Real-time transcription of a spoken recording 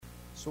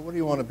So what do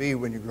you want to be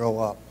when you grow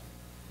up?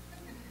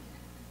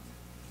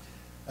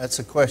 That's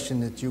a question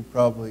that you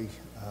probably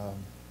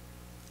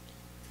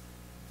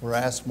were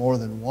asked more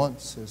than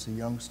once as a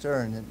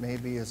youngster, and it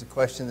maybe is a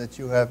question that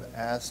you have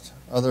asked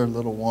other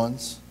little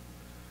ones.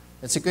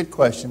 It's a good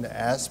question to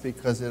ask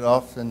because it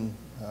often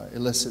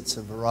elicits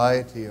a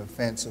variety of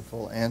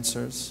fanciful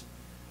answers.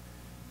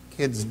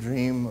 Kids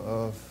dream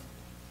of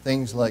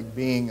things like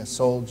being a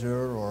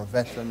soldier or a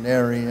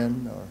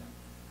veterinarian or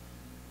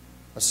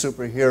a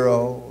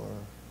superhero or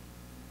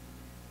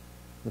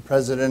the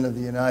President of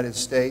the United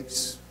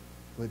States,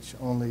 which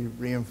only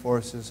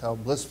reinforces how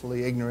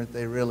blissfully ignorant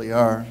they really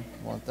are.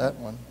 Want that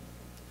one.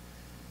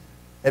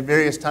 At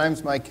various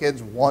times, my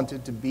kids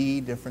wanted to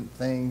be different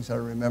things. I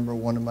remember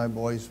one of my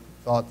boys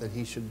thought that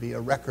he should be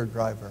a record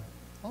driver.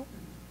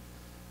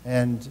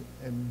 And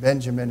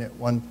Benjamin, at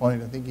one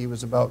point, I think he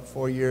was about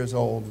 4 years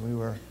old, we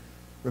were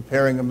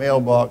repairing a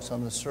mailbox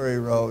on the Surrey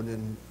Road,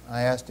 and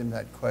I asked him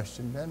that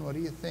question, Ben, what do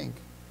you think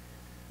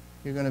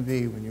you're going to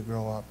be when you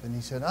grow up? And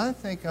he said, I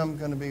think I'm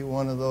going to be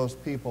one of those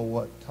people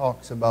what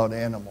talks about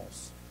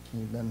animals.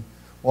 He'd been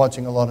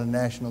watching a lot of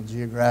National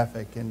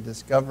Geographic and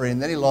Discovery,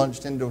 and then he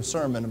launched into a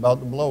sermon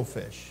about the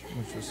blowfish,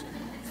 which was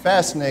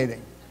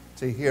fascinating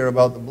to hear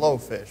about the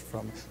blowfish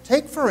from.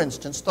 Take, for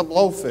instance, the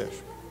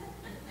blowfish.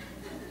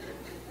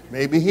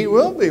 Maybe he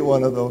will be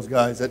one of those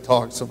guys that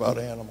talks about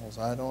animals.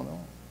 I don't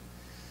know.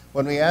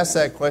 When we ask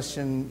that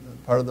question,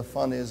 part of the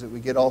fun is that we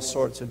get all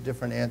sorts of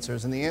different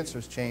answers, and the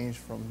answers change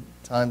from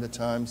time to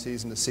time,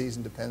 season to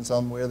season, depends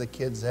on where the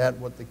kid's at,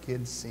 what the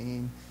kid's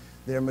seen,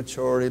 their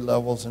maturity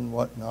levels and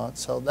whatnot.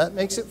 So that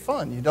makes it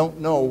fun. You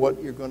don't know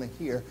what you're going to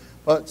hear.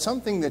 But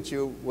something that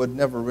you would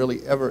never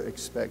really ever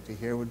expect to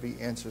hear would be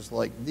answers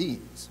like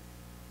these.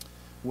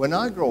 When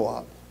I grow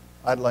up,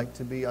 I'd like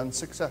to be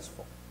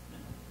unsuccessful.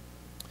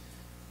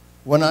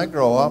 When I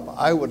grow up,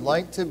 I would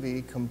like to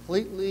be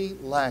completely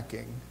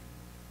lacking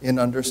in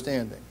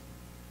understanding.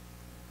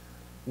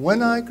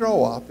 When I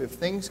grow up, if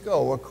things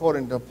go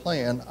according to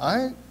plan,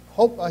 I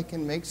hope I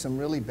can make some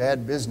really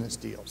bad business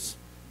deals.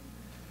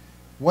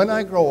 When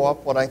I grow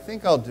up, what I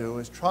think I'll do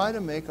is try to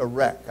make a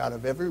wreck out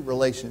of every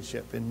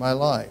relationship in my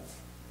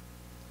life.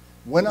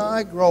 When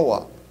I grow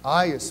up,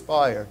 I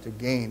aspire to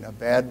gain a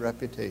bad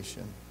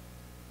reputation,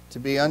 to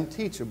be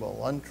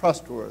unteachable,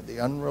 untrustworthy,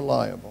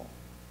 unreliable.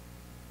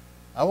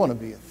 I want to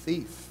be a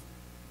thief,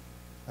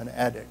 an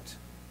addict,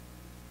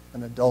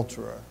 an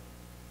adulterer,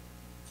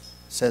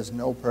 says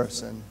no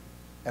person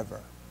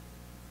ever.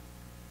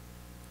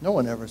 No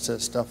one ever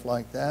says stuff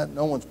like that.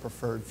 No one's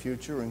preferred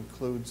future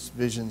includes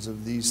visions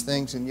of these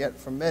things, and yet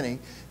for many,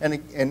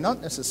 and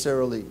not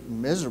necessarily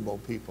miserable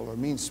people or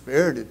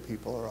mean-spirited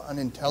people or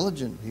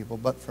unintelligent people,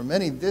 but for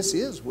many, this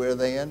is where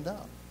they end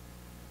up.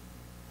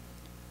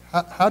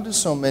 How do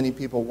so many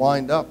people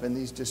wind up in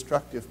these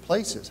destructive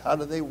places? How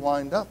do they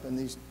wind up in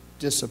these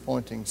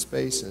disappointing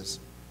spaces?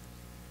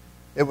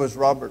 It was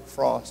Robert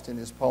Frost in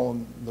his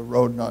poem, The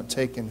Road Not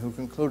Taken, who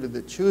concluded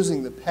that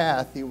choosing the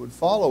path he would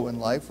follow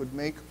in life would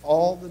make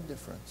all the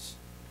difference.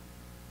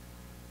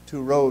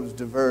 Two roads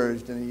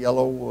diverged in a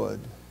yellow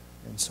wood,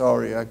 and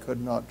sorry I could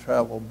not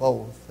travel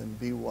both, and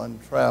be one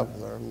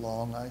traveler,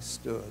 long I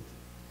stood,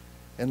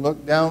 and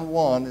looked down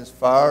one as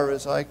far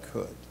as I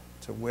could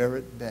to where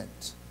it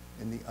bent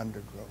in the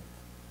undergrowth.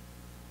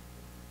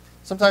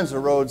 Sometimes the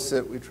roads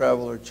that we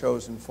travel are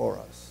chosen for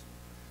us.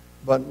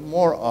 But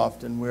more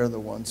often, we're the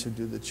ones who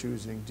do the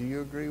choosing. Do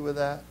you agree with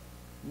that?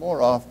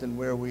 More often,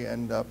 where we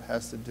end up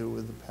has to do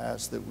with the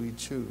paths that we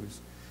choose.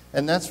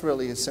 And that's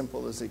really as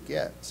simple as it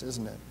gets,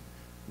 isn't it?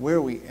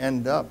 Where we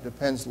end up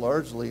depends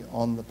largely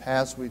on the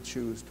paths we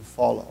choose to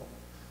follow.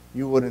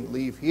 You wouldn't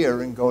leave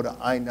here and go to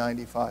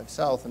I-95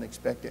 South and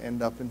expect to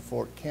end up in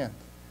Fort Kent.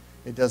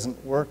 It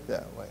doesn't work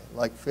that way.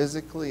 Like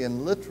physically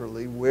and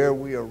literally, where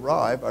we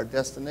arrive, our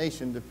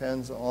destination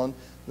depends on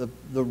the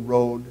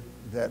road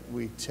that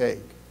we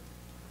take.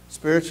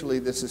 Spiritually,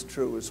 this is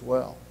true as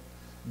well.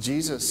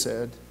 Jesus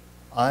said,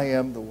 I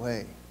am the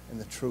way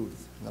and the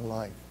truth and the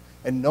life,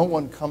 and no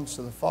one comes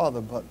to the Father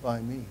but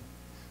by me.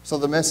 So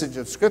the message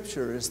of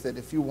Scripture is that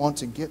if you want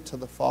to get to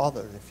the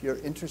Father, if you're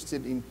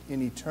interested in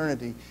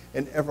eternity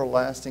and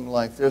everlasting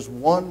life, there's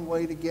one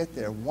way to get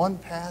there, one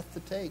path to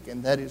take,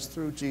 and that is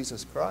through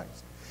Jesus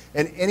Christ.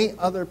 And any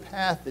other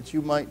path that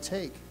you might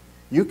take,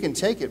 you can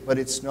take it, but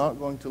it's not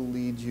going to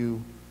lead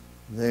you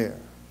there.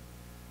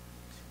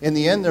 In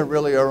the end, there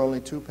really are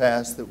only two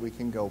paths that we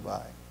can go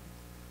by.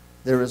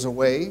 There is a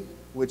way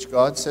which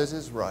God says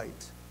is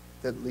right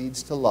that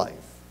leads to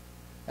life.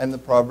 And the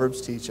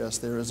Proverbs teach us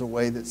there is a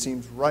way that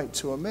seems right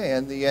to a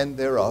man, the end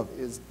thereof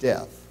is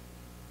death.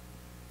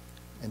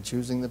 And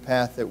choosing the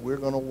path that we're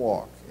going to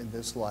walk in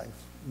this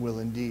life will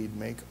indeed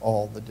make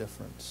all the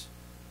difference.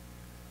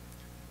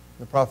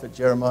 The prophet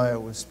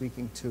Jeremiah was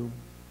speaking to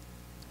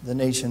the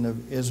nation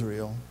of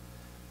Israel,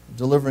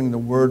 delivering the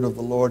word of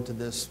the Lord to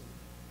this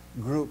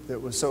group that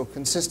was so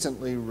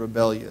consistently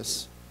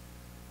rebellious.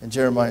 In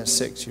Jeremiah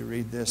 6, you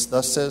read this,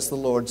 Thus says the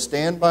Lord,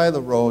 stand by the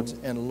roads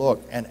and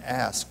look and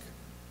ask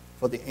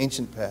for the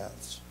ancient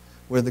paths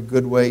where the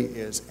good way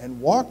is, and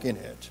walk in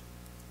it,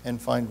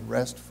 and find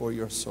rest for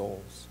your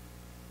souls.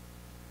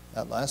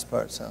 That last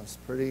part sounds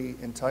pretty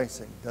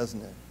enticing,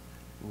 doesn't it?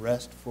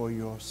 Rest for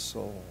your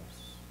souls.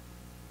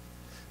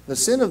 The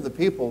sin of the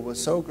people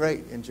was so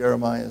great in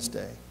Jeremiah's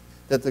day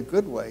that the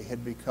good way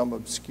had become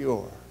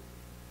obscure,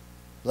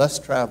 less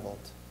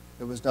traveled.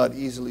 It was not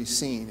easily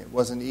seen. It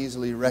wasn't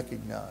easily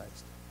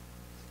recognized.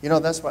 You know,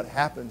 that's what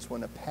happens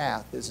when a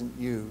path isn't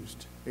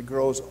used. It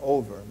grows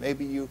over.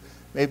 Maybe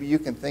you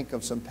can think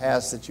of some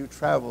paths that you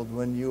traveled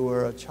when you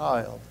were a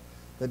child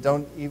that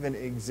don't even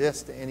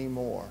exist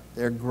anymore.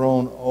 They're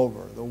grown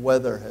over. The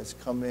weather has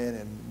come in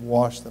and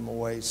washed them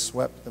away,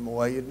 swept them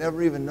away. You'd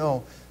never even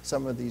know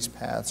some of these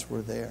paths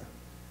were there.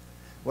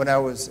 When I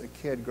was a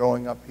kid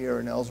growing up here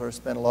in Ellsworth, I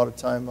spent a lot of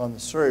time on the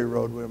Surrey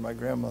Road where my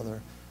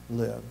grandmother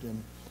lived.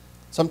 And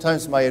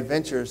sometimes my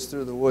adventures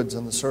through the woods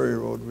on the Surrey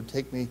Road would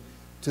take me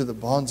to the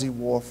Bonzie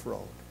Wharf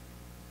Road.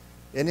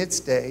 In its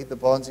day, the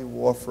Bonzie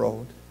Wharf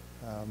Road,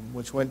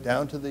 which went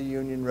down to the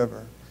Union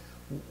River,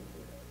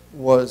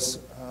 was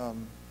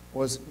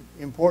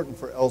important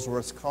for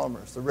Ellsworth's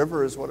commerce. The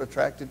river is what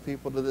attracted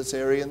people to this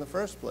area in the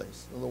first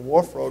place. So the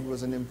Wharf Road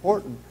was an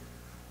important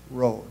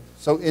road.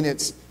 So in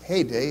its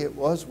heyday, it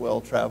was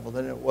well-traveled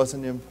and it was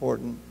an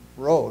important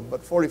road.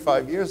 But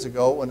 45 years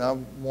ago, when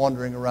I'm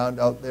wandering around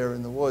out there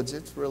in the woods,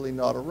 it's really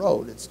not a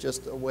road. It's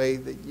just a way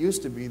that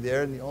used to be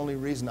there, and the only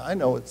reason I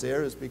know it's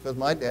there is because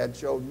my dad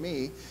showed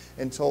me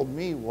and told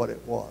me what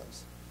it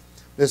was.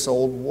 This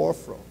old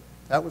wharf road.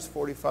 That was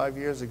 45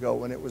 years ago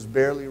when it was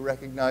barely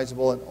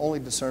recognizable and only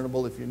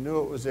discernible if you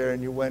knew it was there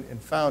and you went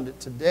and found it.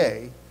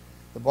 Today,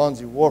 the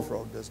Bonzie Wharf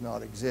Road does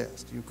not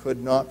exist. You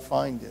could not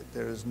find it.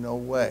 There is no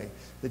way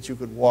that you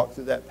could walk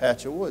through that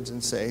patch of woods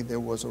and say there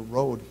was a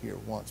road here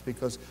once.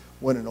 Because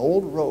when an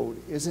old road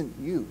isn't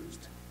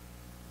used,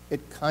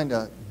 it kind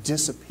of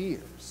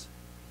disappears.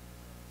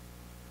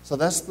 So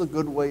that's the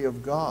good way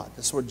of God.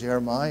 That's what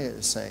Jeremiah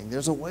is saying.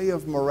 There's a way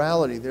of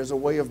morality. There's a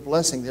way of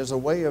blessing. There's a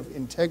way of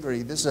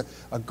integrity. This is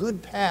a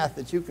good path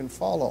that you can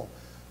follow.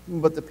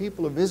 But the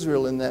people of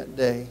Israel in that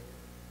day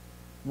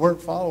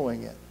weren't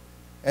following it.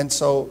 And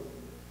so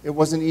it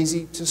wasn't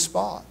easy to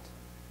spot.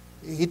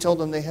 He told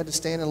them they had to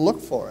stand and look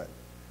for it.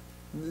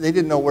 They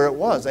didn't know where it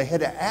was. They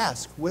had to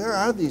ask, where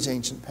are these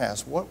ancient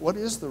paths? What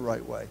is the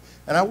right way?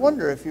 And I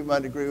wonder if you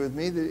might agree with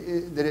me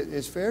that it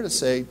is fair to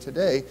say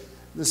today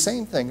the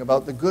same thing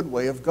about the good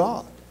way of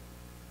God.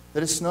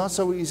 That it's not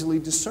so easily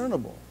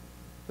discernible.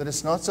 That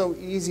it's not so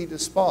easy to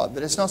spot.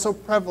 That it's not so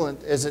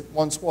prevalent as it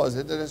once was.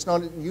 That it's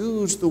not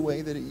used the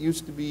way that it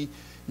used to be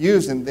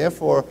used. And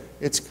therefore,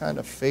 it's kind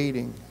of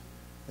fading.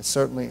 It's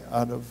certainly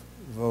out of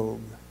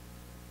vogue.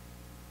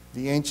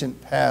 The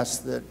ancient paths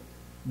that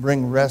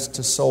bring rest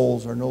to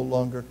souls are no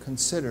longer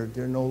considered.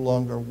 They're no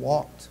longer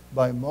walked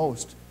by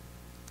most.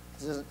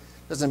 This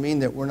doesn't mean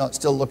that we're not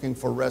still looking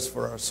for rest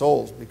for our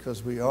souls,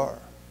 because we are.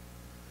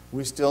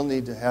 We still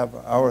need to have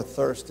our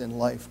thirst in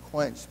life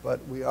quenched,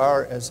 but we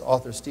are, as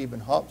author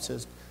Stephen Hopp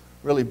says,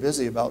 really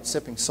busy about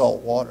sipping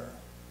salt water,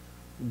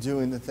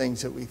 doing the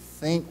things that we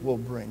think will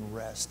bring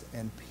rest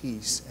and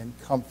peace and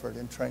comfort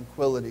and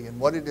tranquility and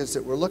what it is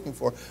that we're looking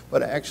for,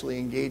 but actually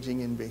engaging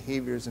in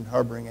behaviors and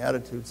harboring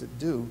attitudes that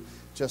do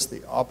just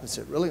the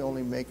opposite, really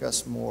only make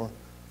us more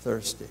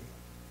thirsty.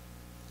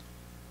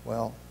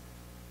 Well,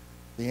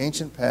 the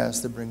ancient paths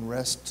that bring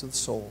rest to the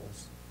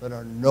souls that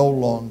are no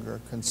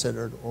longer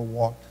considered or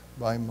walked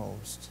by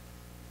most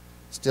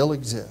still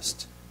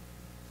exist.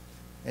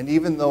 And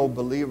even though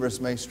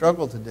believers may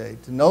struggle today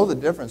to know the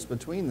difference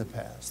between the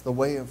paths, the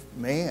way of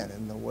man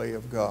and the way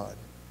of God,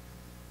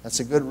 that's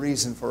a good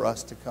reason for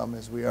us to come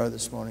as we are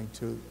this morning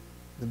to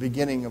the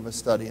beginning of a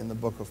study in the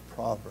book of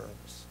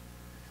Proverbs.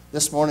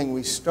 This morning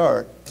we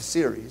start a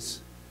series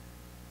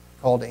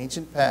called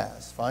Ancient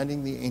Paths,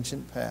 Finding the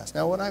Ancient Paths.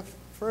 Now, when I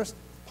first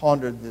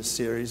pondered this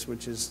series,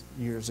 which is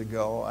years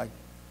ago,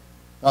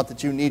 not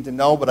that you need to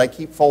know, but I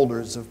keep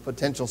folders of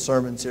potential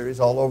sermon series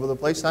all over the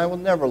place. I will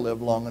never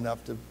live long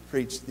enough to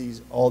preach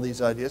all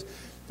these ideas.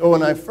 So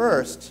when I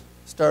first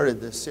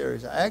started this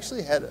series, I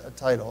actually had a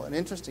title, an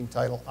interesting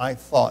title, I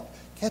thought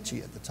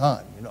catchy at the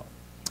time,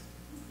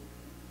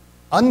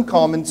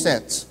 Uncommon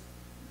Sense.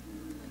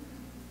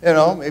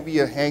 Maybe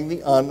you hang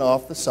the un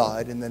off the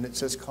side and then it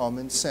says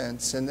common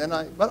sense.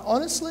 But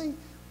honestly,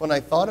 when I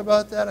thought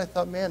about that, I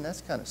thought, man,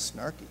 that's kind of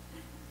snarky.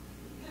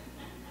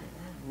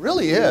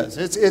 Really is.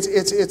 It's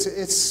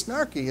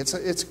snarky.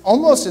 It's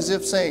almost as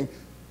if saying,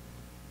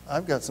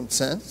 I've got some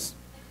sense.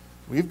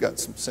 We've got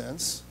some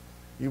sense.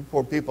 You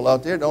poor people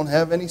out there don't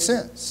have any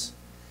sense.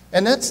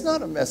 And that's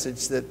not a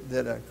message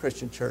that a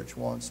Christian church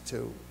wants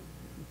to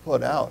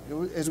put out.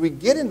 As we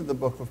get into the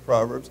book of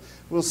Proverbs,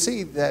 we'll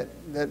see that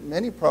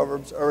many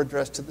Proverbs are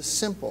addressed to the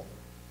simple.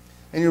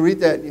 And you read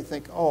that and you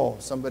think, oh,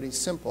 somebody's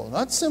simple.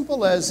 Not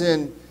simple as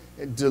in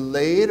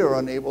delayed or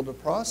unable to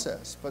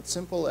process, but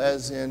simple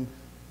as in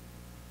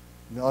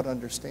not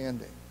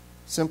understanding.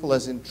 Simple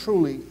as in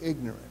truly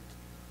ignorant.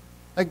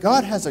 Like,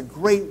 God has a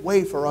great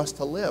way for us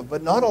to live,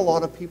 but not a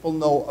lot of people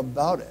know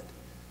about it.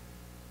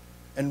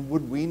 And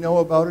would we know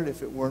about it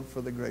if it weren't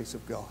for the grace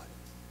of God?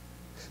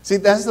 See,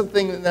 that's the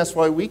thing, and that's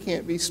why we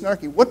can't be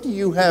snarky. What do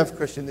you have,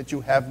 Christian, that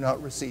you have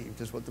not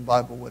received, is what the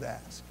Bible would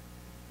ask.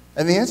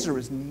 And the answer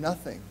is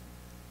nothing.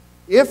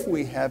 If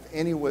we have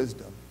any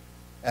wisdom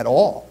at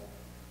all,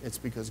 it's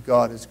because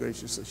God has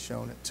graciously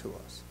shown it to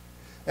us.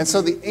 And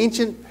so the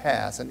ancient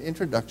past, an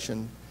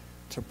introduction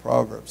to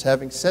Proverbs.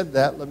 Having said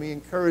that, let me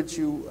encourage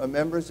you,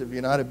 members of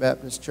United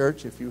Baptist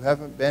Church, if you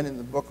haven't been in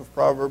the book of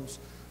Proverbs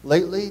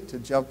lately, to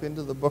jump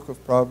into the book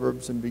of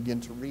Proverbs and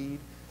begin to read.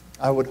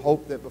 I would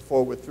hope that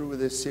before we're through with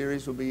this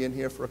series, we'll be in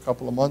here for a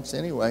couple of months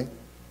anyway,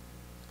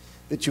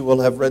 that you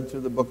will have read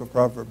through the book of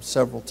Proverbs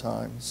several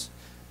times.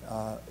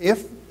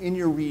 If in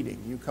your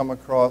reading you come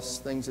across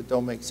things that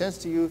don't make sense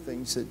to you,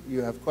 things that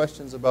you have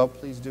questions about,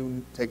 please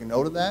do take a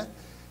note of that.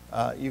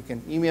 You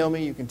can email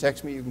me, you can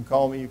text me, you can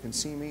call me, you can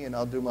see me, and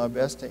I'll do my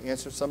best to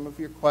answer some of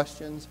your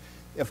questions.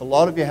 If a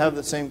lot of you have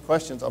the same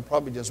questions, I'll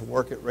probably just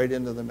work it right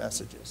into the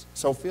messages.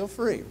 So feel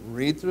free.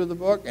 Read through the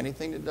book.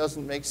 Anything that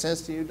doesn't make sense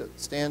to you, that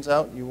stands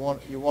out, you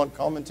want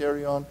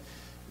commentary on,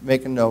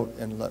 make a note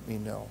and let me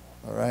know.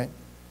 All right?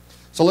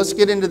 So let's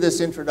get into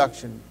this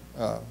introduction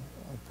of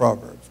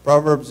Proverbs.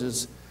 Proverbs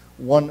is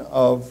one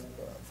of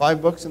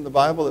 5 books in the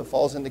Bible that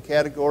falls in the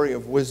category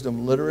of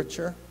wisdom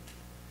literature.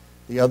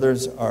 The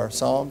others are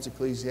Psalms,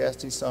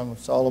 Ecclesiastes, Song of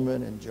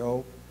Solomon, and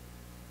Job.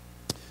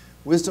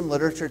 Wisdom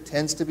literature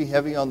tends to be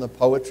heavy on the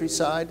poetry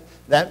side.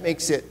 That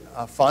makes it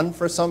fun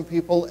for some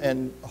people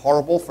and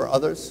horrible for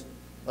others.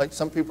 Like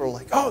some people are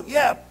like, oh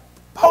yeah,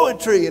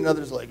 poetry, and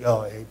others are like,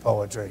 oh, I hate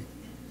poetry.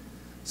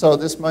 So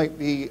this might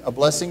be a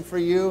blessing for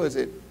you as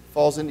it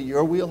falls into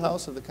your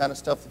wheelhouse of the kind of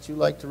stuff that you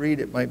like to read.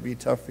 It might be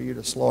tough for you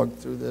to slog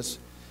through this.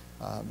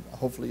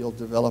 Hopefully you'll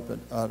develop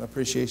an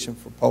appreciation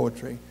for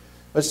poetry.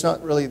 But it's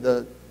not really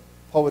the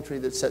poetry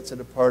that sets it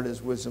apart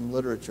as wisdom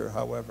literature,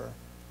 however.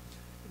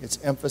 Its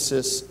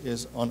emphasis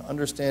is on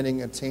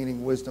understanding and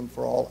attaining wisdom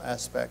for all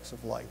aspects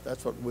of life.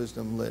 That's what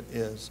wisdom lit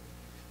is.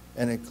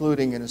 And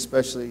including and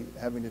especially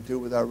having to do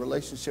with our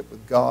relationship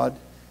with God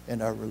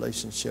and our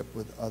relationship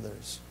with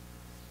others.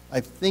 I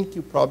think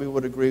you probably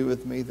would agree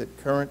with me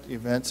that current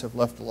events have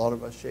left a lot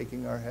of us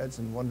shaking our heads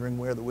and wondering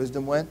where the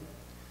wisdom went.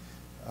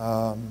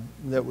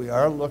 That we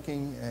are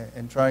looking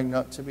and trying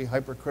not to be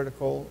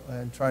hypercritical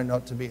and trying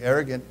not to be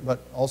arrogant, but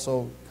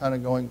also kind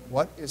of going,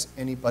 what is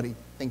anybody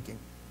thinking?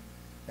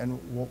 And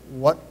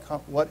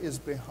what is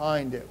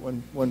behind it?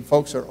 When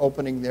folks are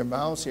opening their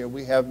mouths here,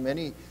 we have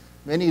many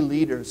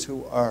leaders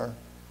who are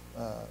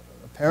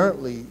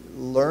apparently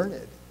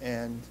learned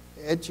and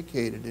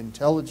educated,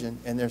 intelligent,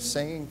 and they're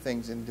saying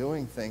things and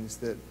doing things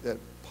that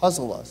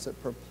puzzle us,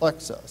 that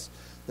perplex us.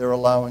 They're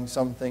allowing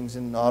some things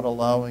and not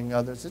allowing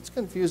others. It's a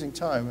confusing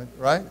time,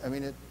 right? I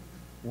mean,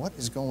 what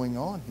is going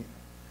on here?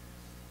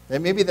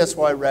 And maybe that's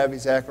why Ravi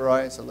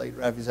Zacharias, the late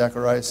Ravi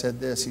Zacharias, said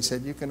this. He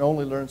said, you can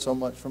only learn so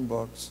much from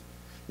books.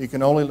 You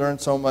can only learn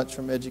so much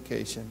from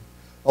education.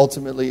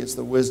 Ultimately, it's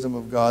the wisdom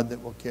of God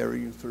that will carry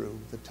you through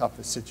the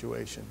toughest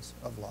situations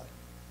of life.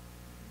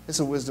 It's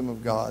the wisdom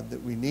of God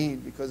that we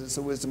need because it's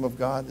the wisdom of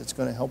God that's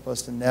going to help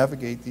us to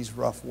navigate these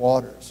rough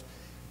waters.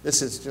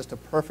 This is just a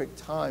perfect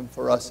time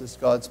for us as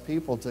God's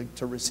people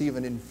to receive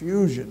an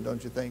infusion,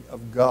 don't you think,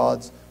 of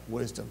God's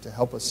wisdom to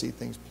help us see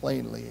things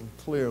plainly and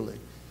clearly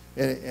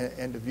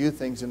and to view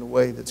things in a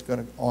way that's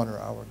going to honor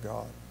our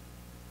God.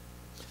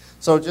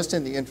 So just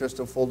in the interest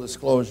of full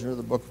disclosure,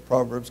 the book of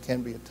Proverbs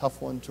can be a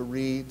tough one to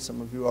read. Some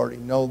of you already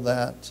know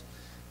that.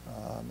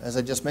 As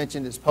I just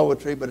mentioned, it's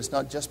poetry, but it's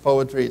not just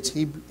poetry. It's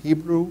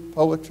Hebrew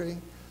poetry.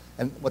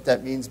 And what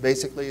that means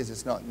basically is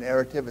it's not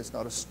narrative. It's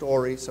not a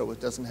story, so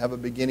it doesn't have a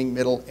beginning,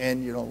 middle,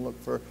 end. You don't look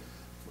for,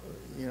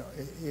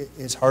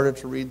 it's harder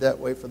to read that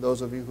way for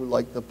those of you who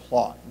like the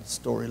plot and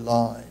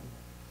storyline.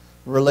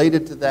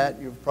 Related to that,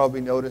 you've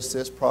probably noticed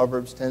this,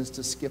 Proverbs tends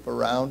to skip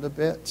around a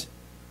bit.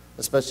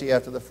 Especially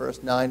after the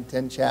first 9,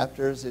 10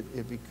 chapters,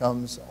 it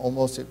becomes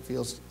almost, it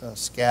feels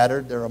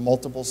scattered. There are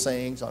multiple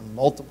sayings on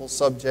multiple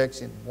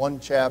subjects in one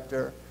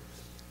chapter.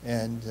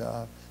 And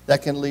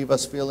that can leave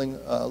us feeling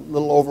a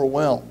little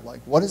overwhelmed.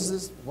 Like, what is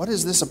this? What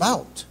is this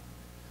about?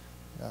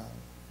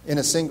 In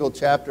a single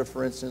chapter,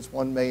 for instance,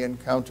 one may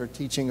encounter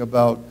teaching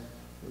about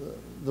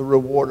the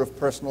reward of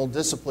personal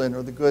discipline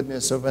or the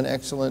goodness of an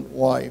excellent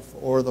wife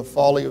or the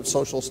folly of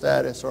social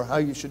status or how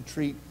you should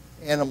treat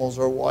animals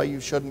or why you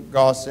shouldn't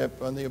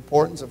gossip and the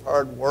importance of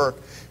hard work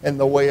and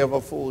the way of a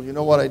fool. You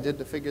know what I did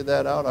to figure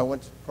that out? I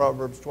went to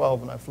Proverbs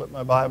 12 and I flipped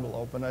my Bible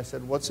open. I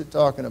said, what's it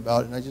talking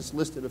about? And I just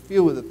listed a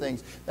few of the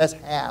things. That's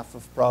half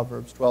of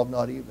Proverbs 12,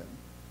 not even.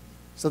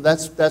 So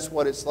that's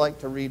what it's like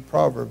to read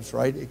Proverbs,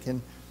 right?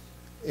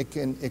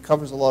 It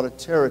covers a lot of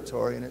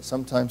territory and it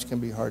sometimes can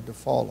be hard to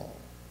follow.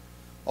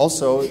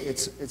 Also,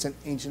 it's an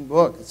ancient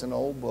book. It's an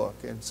old book.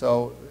 And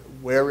so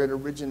where it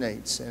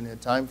originates and the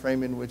time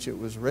frame in which it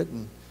was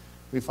written,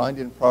 we find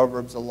in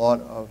Proverbs a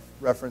lot of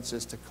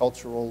references to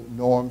cultural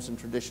norms and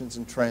traditions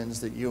and trends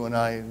that you and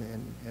I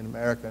in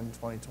America in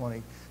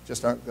 2020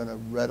 just aren't going to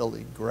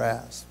readily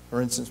grasp.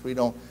 For instance, we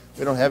don't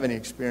have any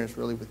experience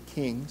really with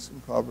kings. In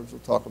Proverbs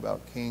we'll talk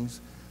about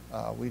kings.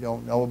 We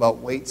don't know about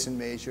weights and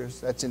measures.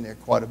 That's in there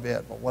quite a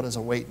bit. But what is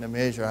a weight and a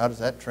measure? How does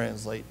that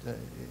translate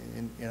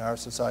in our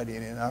society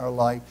and in our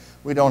life?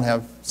 We don't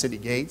have city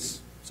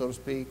gates, so to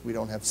speak. We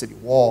don't have city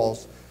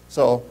walls.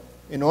 So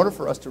in order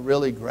for us to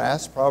really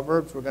grasp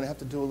Proverbs, we're going to have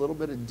to do a little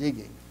bit of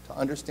digging to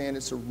understand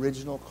its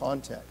original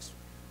context.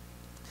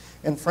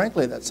 And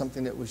frankly, that's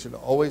something that we should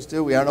always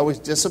do. We aren't always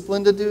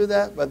disciplined to do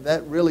that, but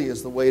that really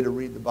is the way to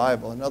read the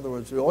Bible. In other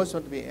words, we always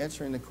want to be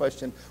answering the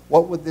question,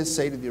 what would this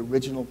say to the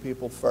original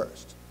people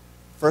first?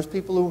 First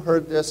people who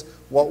heard this,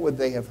 what would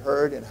they have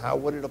heard and how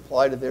would it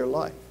apply to their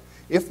life?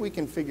 If we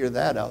can figure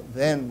that out,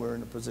 then we're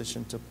in a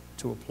position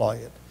to apply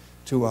it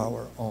to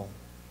our own.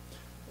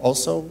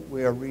 Also,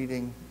 we are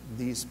reading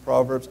these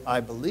Proverbs.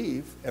 I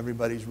believe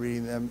everybody's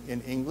reading them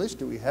in English.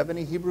 Do we have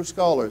any Hebrew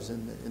scholars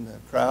in the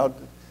crowd?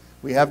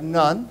 We have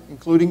none,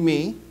 including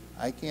me.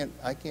 I can't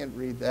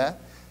read that.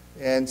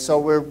 And so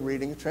we're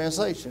reading a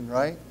translation,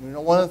 right? You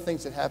know, one of the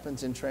things that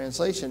happens in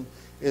translation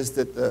is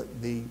that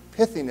the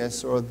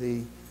pithiness or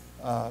the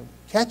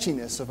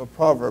catchiness of a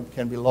proverb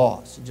can be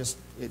lost.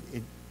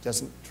 It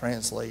doesn't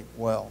translate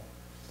well.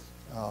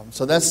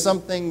 So that's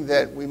something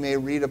that we may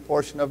read a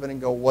portion of it and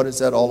go, what is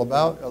that all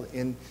about?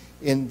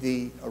 In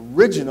the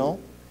original,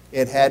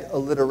 it had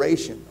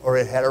alliteration, or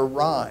it had a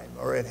rhyme,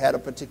 or it had a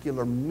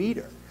particular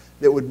meter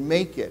that would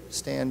make it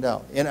stand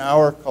out. In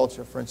our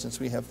culture, for instance,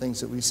 we have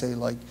things that we say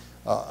like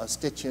a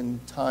stitch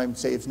in time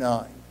saves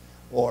 9,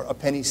 or a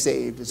penny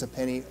saved is a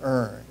penny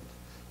earned,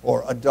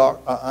 or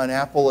an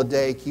apple a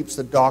day keeps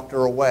the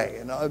doctor away.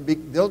 And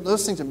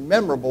those things are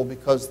memorable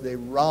because they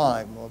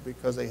rhyme or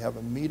because they have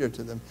a meter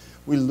to them.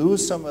 We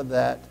lose some of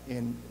that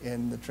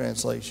in the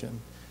translation.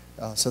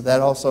 So that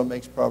also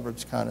makes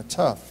Proverbs kind of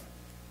tough.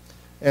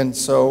 And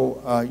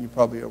so you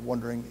probably are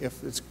wondering,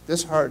 if it's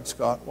this hard,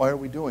 Scott, why are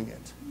we doing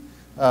it?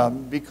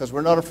 Because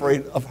we're not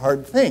afraid of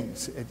hard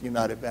things at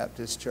United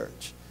Baptist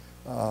Church.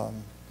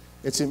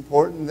 It's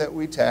important that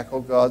we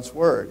tackle God's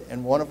Word.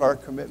 And one of our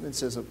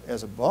commitments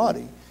as a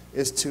body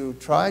is to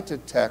try to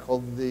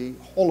tackle the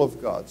whole of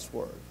God's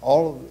Word,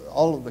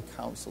 all of the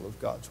counsel of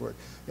God's Word.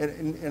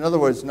 In other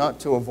words,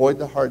 not to avoid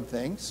the hard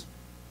things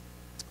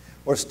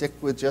or stick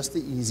with just the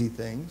easy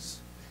things.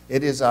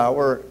 It is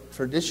our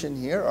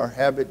tradition here, our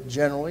habit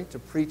generally, to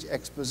preach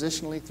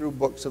expositionally through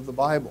books of the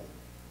Bible.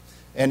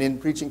 And in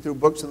preaching through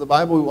books of the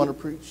Bible, we want to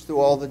preach through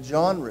all the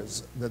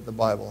genres that the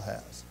Bible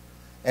has.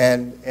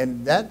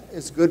 And that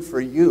is good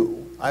for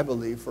you, I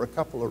believe, for a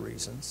couple of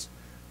reasons.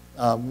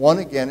 One,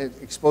 again, it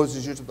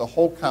exposes you to the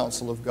whole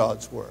counsel of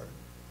God's Word.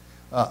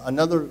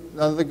 Another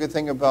good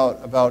thing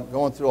about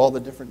going through all the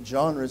different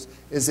genres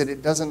is that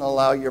it doesn't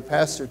allow your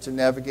pastor to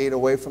navigate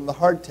away from the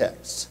hard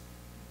texts.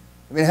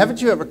 I mean,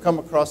 haven't you ever come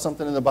across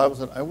something in the Bible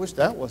and said, I wish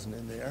that wasn't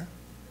in there?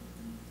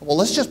 Well,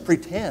 let's just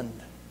pretend.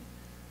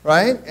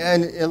 Right?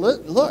 And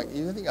look,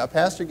 you think a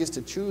pastor gets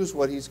to choose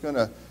what he's going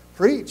to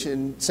preach,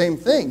 and same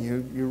thing.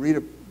 You read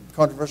a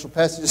controversial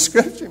passage of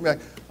Scripture, and you're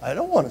like, I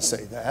don't want to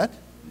say that.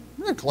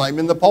 I'm going to climb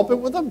in the pulpit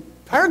with a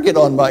target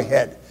on my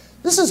head.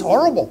 This is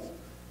horrible.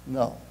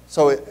 No.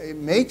 So it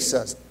makes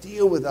us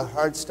deal with the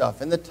hard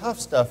stuff and the tough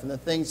stuff and the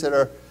things that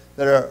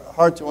are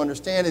hard to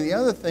understand. And the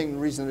other thing, the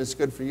reason it's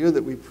good for you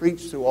that we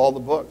preach through all the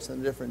books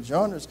and the different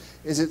genres,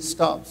 is it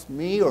stops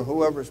me or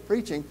whoever's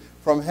preaching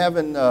from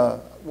having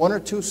one or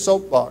two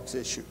soapbox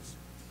issues,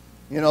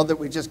 that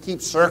we just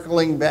keep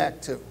circling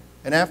back to.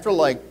 And after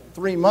like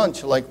 3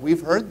 months, you're like,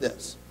 we've heard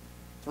this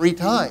 3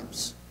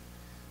 times.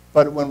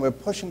 But when we're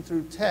pushing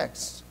through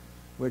texts,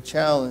 we're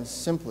challenged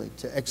simply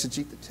to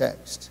exegete the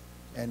text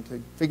and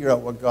to figure out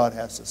what God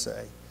has to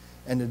say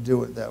and to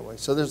do it that way.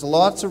 So there's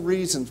lots of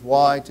reasons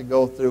why to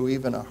go through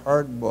even a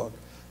hard book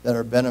that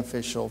are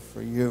beneficial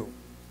for you.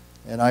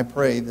 And I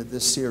pray that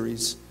this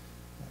series,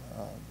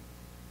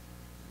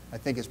 I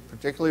think, is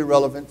particularly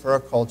relevant for our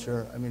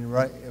culture. I mean,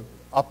 right,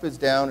 up is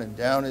down and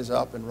down is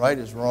up and right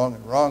is wrong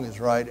and wrong is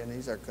right. And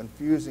these are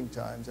confusing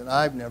times. And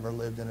I've never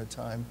lived in a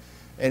time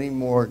any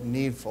more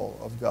needful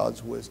of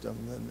God's wisdom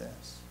than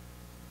this.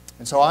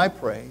 And so I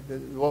pray that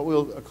what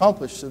we'll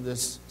accomplish through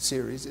this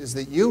series is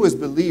that you as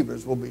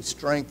believers will be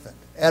strengthened,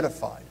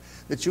 edified,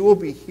 that you will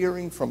be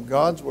hearing from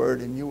God's Word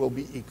and you will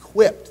be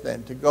equipped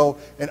then to go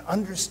and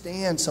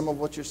understand some of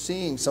what you're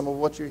seeing, some of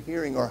what you're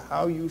hearing, or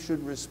how you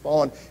should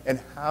respond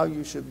and how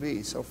you should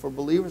be. So for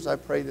believers, I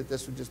pray that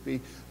this would just be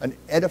an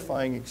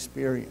edifying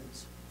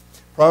experience.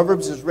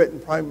 Proverbs is written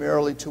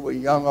primarily to a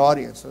young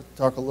audience. I'll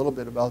talk a little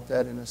bit about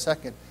that in a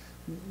second.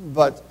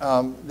 But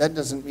that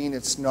doesn't mean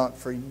it's not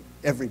for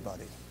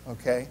everybody.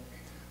 Okay?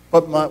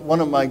 But one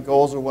of my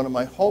goals or one of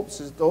my hopes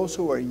is those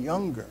who are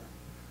younger,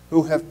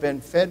 who have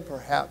been fed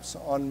perhaps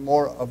on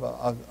more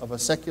of a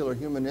secular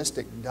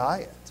humanistic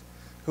diet,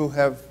 who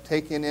have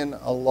taken in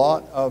a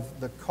lot of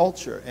the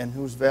culture and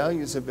whose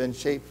values have been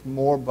shaped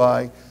more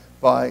by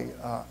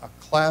a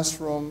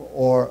classroom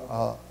or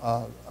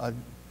a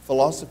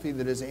philosophy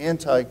that is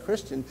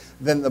anti-Christian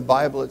than the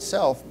Bible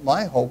itself.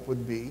 My hope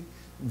would be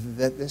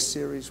that this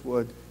series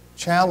would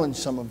challenge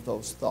some of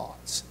those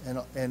thoughts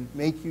and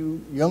make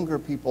you younger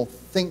people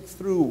think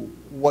through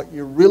what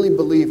you really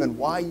believe and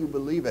why you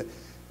believe it.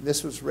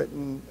 this was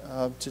written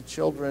to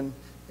children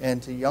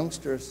and to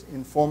youngsters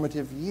in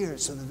formative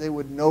years so that they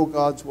would know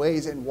God's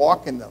ways and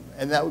walk in them.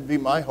 And that would be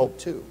my hope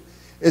too,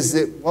 is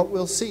that what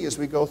we'll see as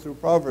we go through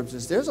Proverbs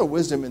is there's a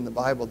wisdom in the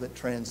Bible that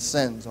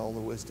transcends all the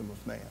wisdom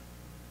of man.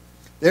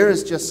 There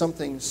is just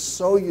something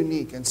so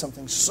unique and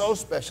something so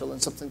special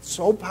and something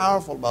so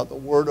powerful about the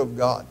Word of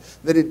God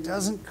that it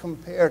doesn't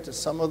compare to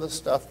some of the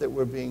stuff that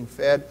we're being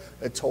fed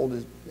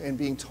and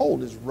being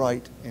told is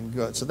right and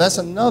good. So that's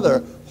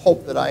another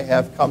hope that I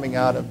have coming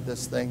out of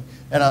this thing.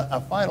 And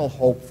a final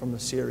hope from the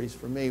series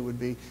for me would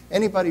be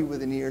anybody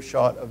with an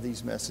earshot of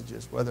these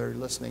messages, whether you're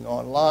listening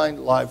online,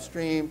 live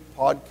stream,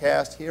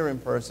 podcast, here in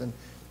person,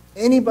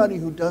 anybody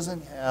who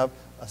doesn't have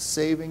a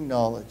saving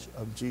knowledge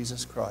of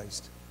Jesus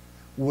Christ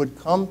would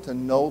come to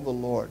know the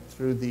Lord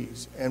through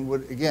these and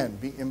would, again,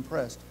 be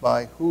impressed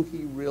by who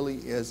He really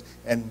is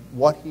and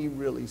what He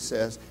really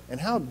says and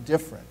how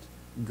different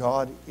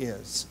God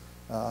is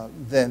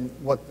than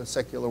what the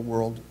secular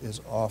world is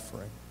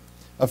offering.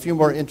 A few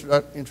more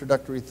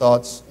introductory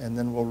thoughts, and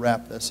then we'll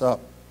wrap this up.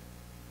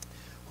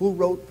 Who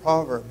wrote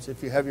Proverbs?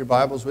 If you have your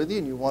Bibles with you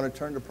and you want to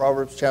turn to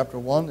Proverbs chapter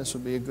 1, this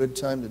would be a good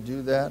time to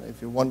do that.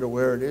 If you wonder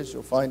where it is,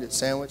 you'll find it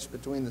sandwiched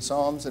between the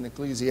Psalms and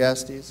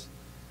Ecclesiastes.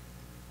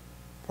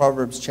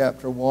 Proverbs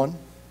chapter 1.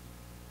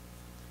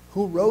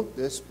 Who wrote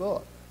this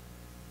book?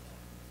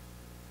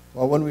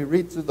 Well, when we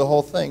read through the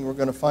whole thing, we're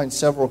going to find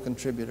several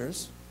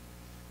contributors.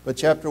 But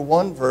chapter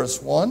 1,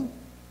 verse 1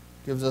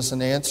 gives us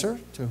an answer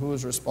to who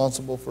is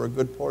responsible for a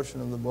good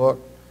portion of the book.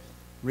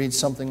 Reads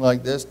something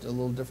like this, a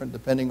little different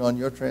depending on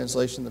your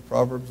translation, the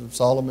Proverbs of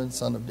Solomon,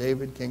 son of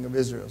David, king of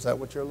Israel. Is that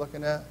what you're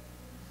looking at?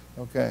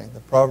 Okay, the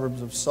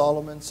Proverbs of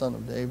Solomon, son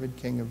of David,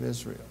 king of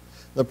Israel.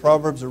 The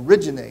Proverbs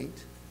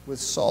originate with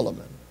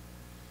Solomon.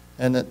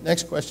 And the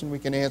next question we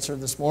can answer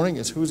this morning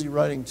is, who's he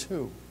writing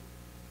to?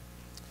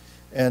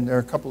 And there are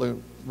a couple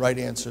of right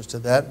answers to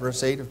that.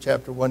 Verse 8 of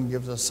chapter 1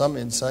 gives us some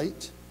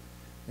insight.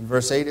 In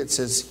verse 8 it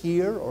says,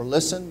 "Hear or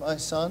listen, my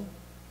son,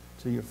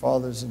 to your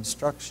father's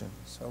instructions."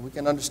 So we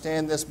can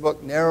understand this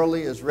book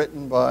narrowly as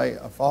written by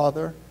a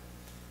father.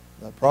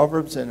 The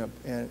Proverbs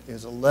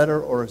is a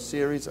letter or a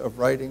series of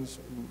writings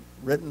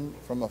written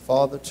from a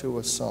father to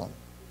a son.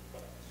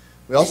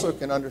 We also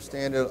can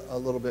understand it a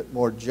little bit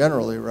more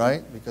generally,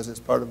 right? Because it's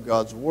part of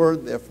God's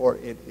Word, therefore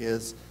it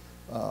is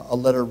a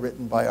letter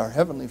written by our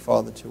Heavenly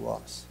Father to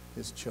us,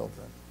 His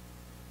children.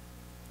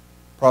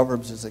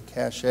 Proverbs is a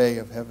cachet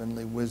of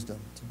heavenly wisdom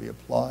to be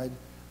applied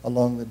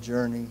along the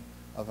journey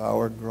of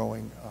our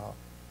growing up.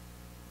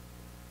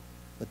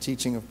 The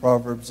teaching of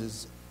Proverbs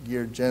is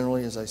geared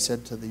generally, as I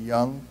said, to the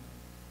young.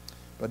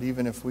 But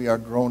even if we are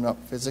grown up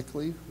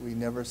physically, we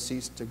never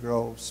cease to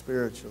grow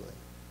spiritually.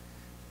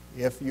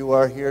 If you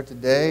are here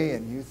today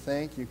and you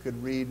think you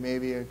could read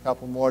maybe a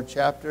couple more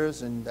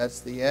chapters and that's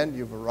the end,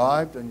 you've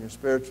arrived on your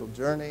spiritual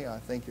journey, I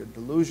think you're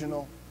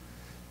delusional.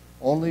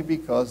 Only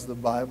because the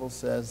Bible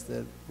says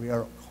that we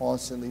are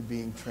constantly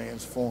being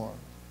transformed.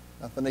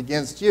 Nothing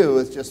against you,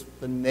 it's just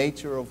the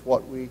nature of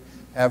what we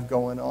have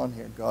going on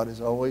here. God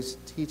is always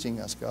teaching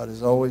us. God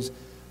is always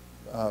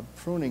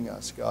pruning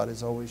us. God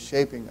is always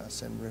shaping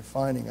us and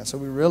refining us. So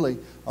we really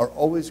are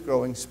always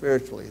growing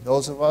spiritually.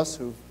 Those of us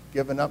who've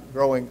given up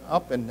growing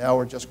up and now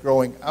we're just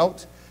growing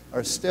out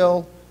are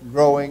still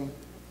growing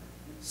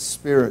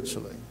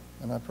spiritually.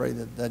 And I pray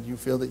that you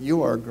feel that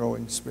you are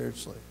growing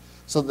spiritually.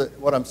 So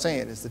what I'm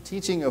saying is the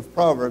teaching of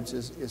Proverbs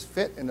is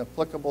fit and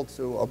applicable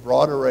to a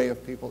broad array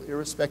of people,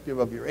 irrespective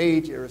of your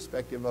age,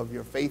 irrespective of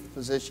your faith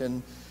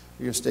position,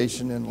 your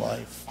station in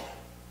life.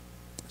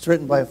 It's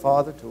written by a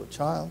father to a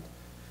child.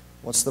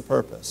 What's the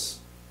purpose?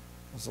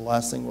 That's the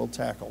last thing we'll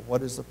tackle.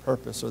 What is the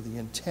purpose or the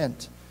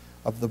intent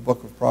of the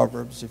book of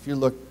Proverbs? If you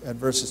look at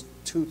verses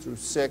 2 through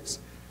 6,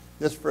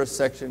 this first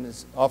section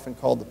is often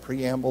called the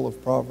preamble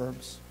of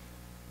Proverbs.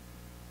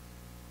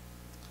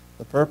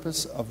 The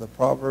purpose of the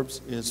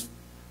Proverbs is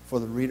for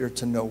the reader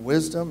to know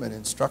wisdom and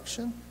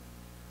instruction,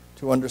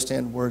 to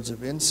understand words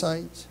of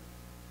insight,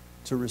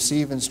 to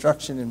receive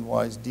instruction in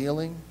wise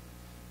dealing,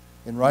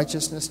 in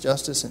righteousness,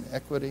 justice, and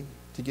equity,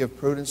 to give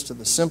prudence to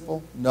the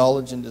simple,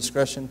 knowledge and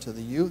discretion to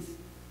the youth.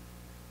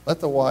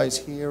 Let the wise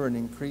hear and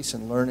increase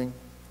in learning,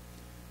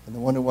 and the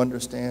one who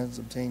understands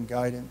obtain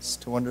guidance,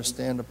 to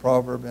understand a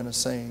proverb and a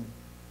saying,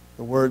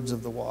 the words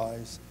of the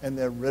wise and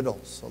their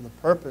riddles. So the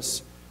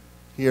purpose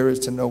here is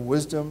to know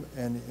wisdom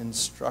and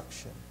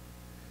instruction.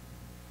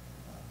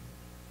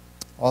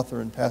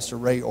 Author and Pastor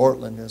Ray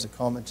Ortland has a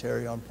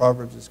commentary on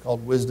Proverbs. It's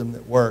called Wisdom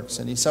That Works.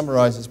 And he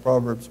summarizes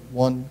Proverbs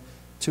 1,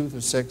 2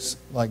 through 6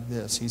 like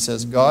this. He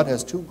says, God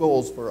has two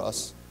goals for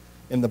us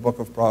in the book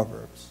of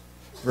Proverbs.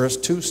 Verse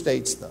 2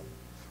 states them.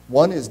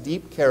 One is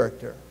deep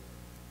character,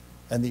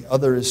 and the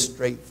other is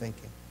straight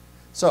thinking.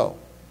 So,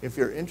 if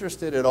you're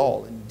interested at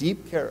all in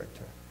deep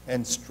character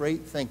and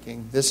straight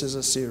thinking, this is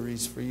a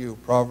series for you.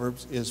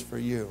 Proverbs is for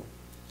you.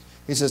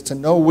 He says to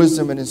know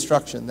wisdom and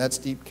instruction, that's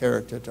deep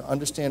character. To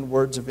understand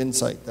words of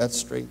insight, that's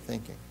straight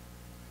thinking.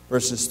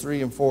 Verses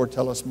 3 and 4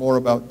 tell us more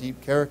about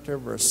deep character.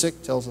 Verse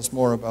 6 tells us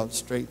more about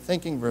straight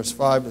thinking. Verse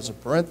 5 is a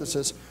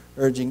parenthesis.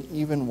 urging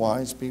even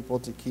wise people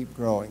to keep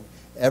growing.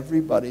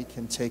 Everybody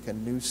can take a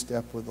new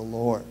step with the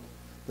Lord.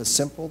 The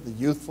simple, the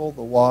youthful,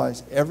 the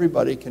wise,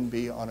 everybody can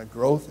be on a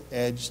growth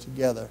edge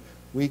together.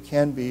 We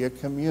can be a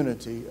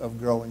community of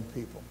growing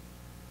people.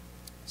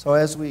 So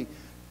as we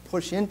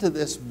push into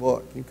this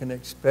book, you can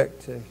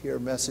expect to hear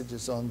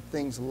messages on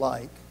things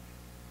like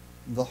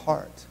the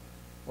heart.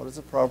 What does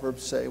the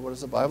Proverbs say? What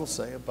does the Bible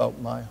say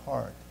about my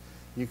heart?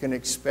 You can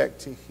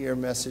expect to hear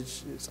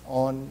messages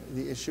on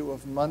the issue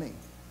of money.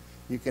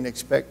 You can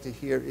expect to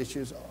hear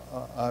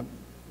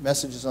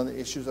messages on the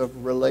issues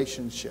of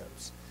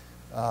relationships.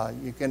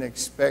 You can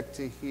expect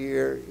to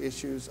hear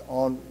issues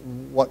on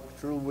what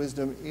true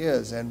wisdom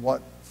is and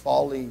what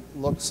folly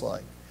looks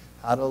like,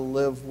 how to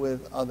live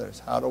with others,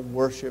 how to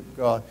worship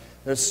God.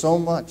 There's so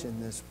much in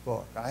this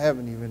book.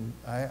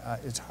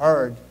 It's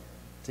hard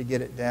to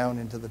get it down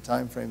into the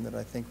time frame that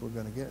I think we're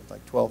going to get,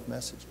 like 12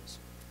 messages.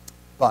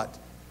 But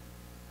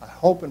I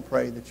hope and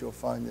pray that you'll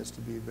find this to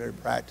be a very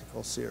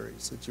practical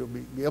series, that you'll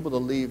be able to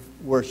leave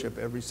worship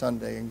every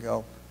Sunday and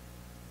go,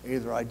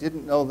 either I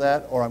didn't know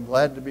that, or I'm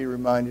glad to be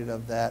reminded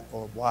of that,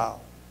 or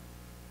wow,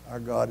 our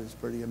God is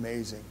pretty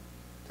amazing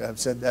to have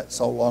said that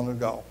so long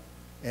ago,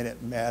 and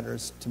it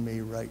matters to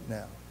me right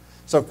now.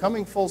 So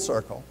coming full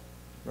circle,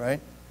 right?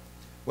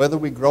 Whether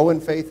we grow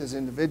in faith as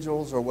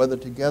individuals or whether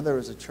together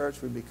as a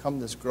church we become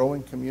this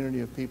growing community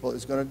of people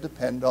is going to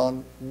depend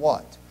on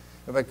what?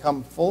 If I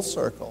come full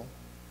circle,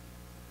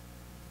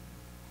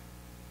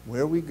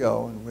 where we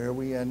go and where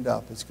we end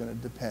up is going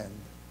to depend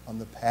on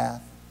the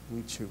path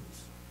we choose.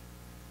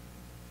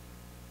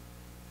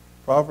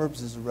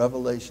 Proverbs is a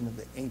revelation of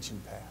the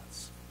ancient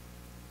paths.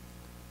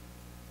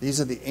 These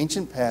are the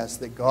ancient paths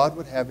that God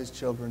would have his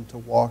children to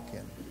walk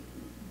in.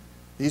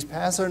 These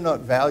paths are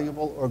not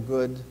valuable or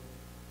good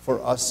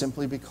for us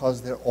simply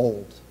because they're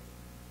old.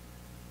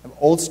 And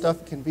old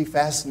stuff can be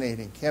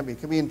fascinating, can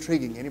be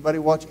intriguing. Anybody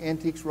watch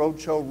Antiques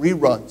Roadshow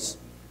reruns?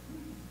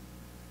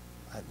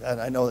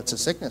 I know it's a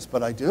sickness,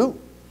 but I do,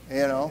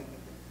 you know.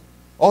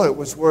 Oh, it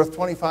was worth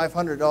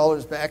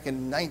 $2,500 back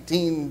in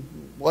 92,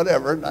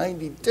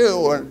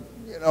 or,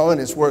 you know, and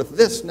it's worth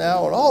this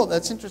now, or, oh,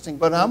 that's interesting.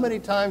 But how many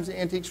times the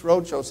Antiques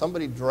Roadshow,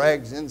 somebody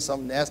drags in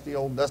some nasty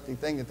old dusty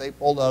thing that they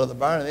pulled out of the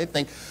barn, and they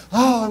think,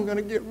 oh, I'm going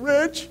to get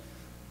rich.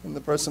 And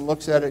the person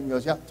looks at it and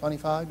goes, yeah,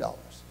 $25.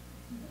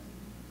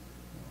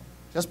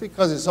 Just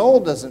because it's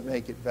old doesn't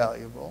make it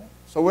valuable.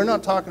 So we're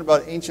not talking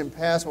about ancient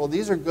past. Well,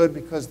 these are good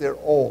because they're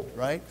old,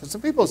 right? Because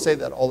some people say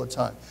that all the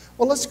time.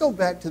 Well, let's go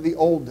back to the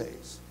old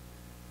days.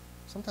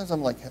 Sometimes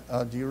I'm like,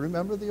 do you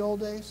remember the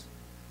old days?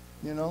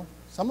 You know,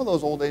 some of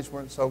those old days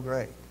weren't so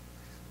great.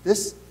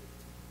 This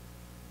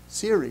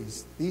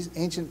series, these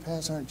ancient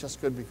paths aren't just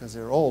good because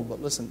they're old,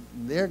 but listen,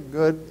 they're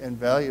good and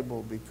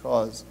valuable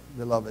because,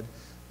 beloved,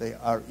 they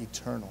are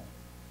eternal.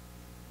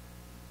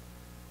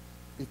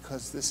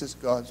 Because this is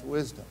God's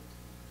wisdom.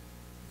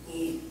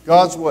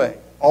 God's way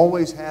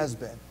always has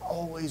been,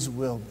 always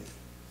will be,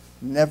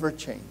 never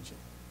changing.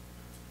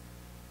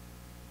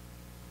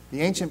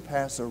 The ancient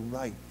paths are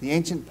right. The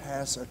ancient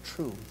paths are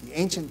true. The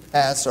ancient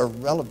paths are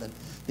relevant.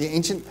 The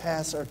ancient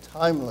paths are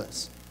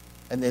timeless,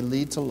 and they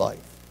lead to life.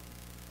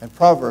 And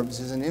Proverbs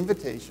is an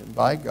invitation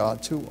by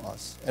God to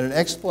us and an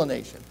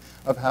explanation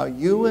of how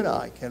you and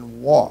I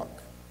can walk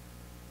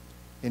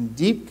in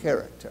deep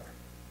character,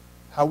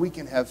 how we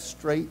can have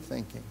straight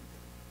thinking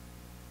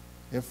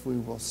if we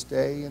will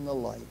stay in the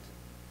light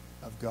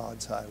of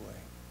God's highway.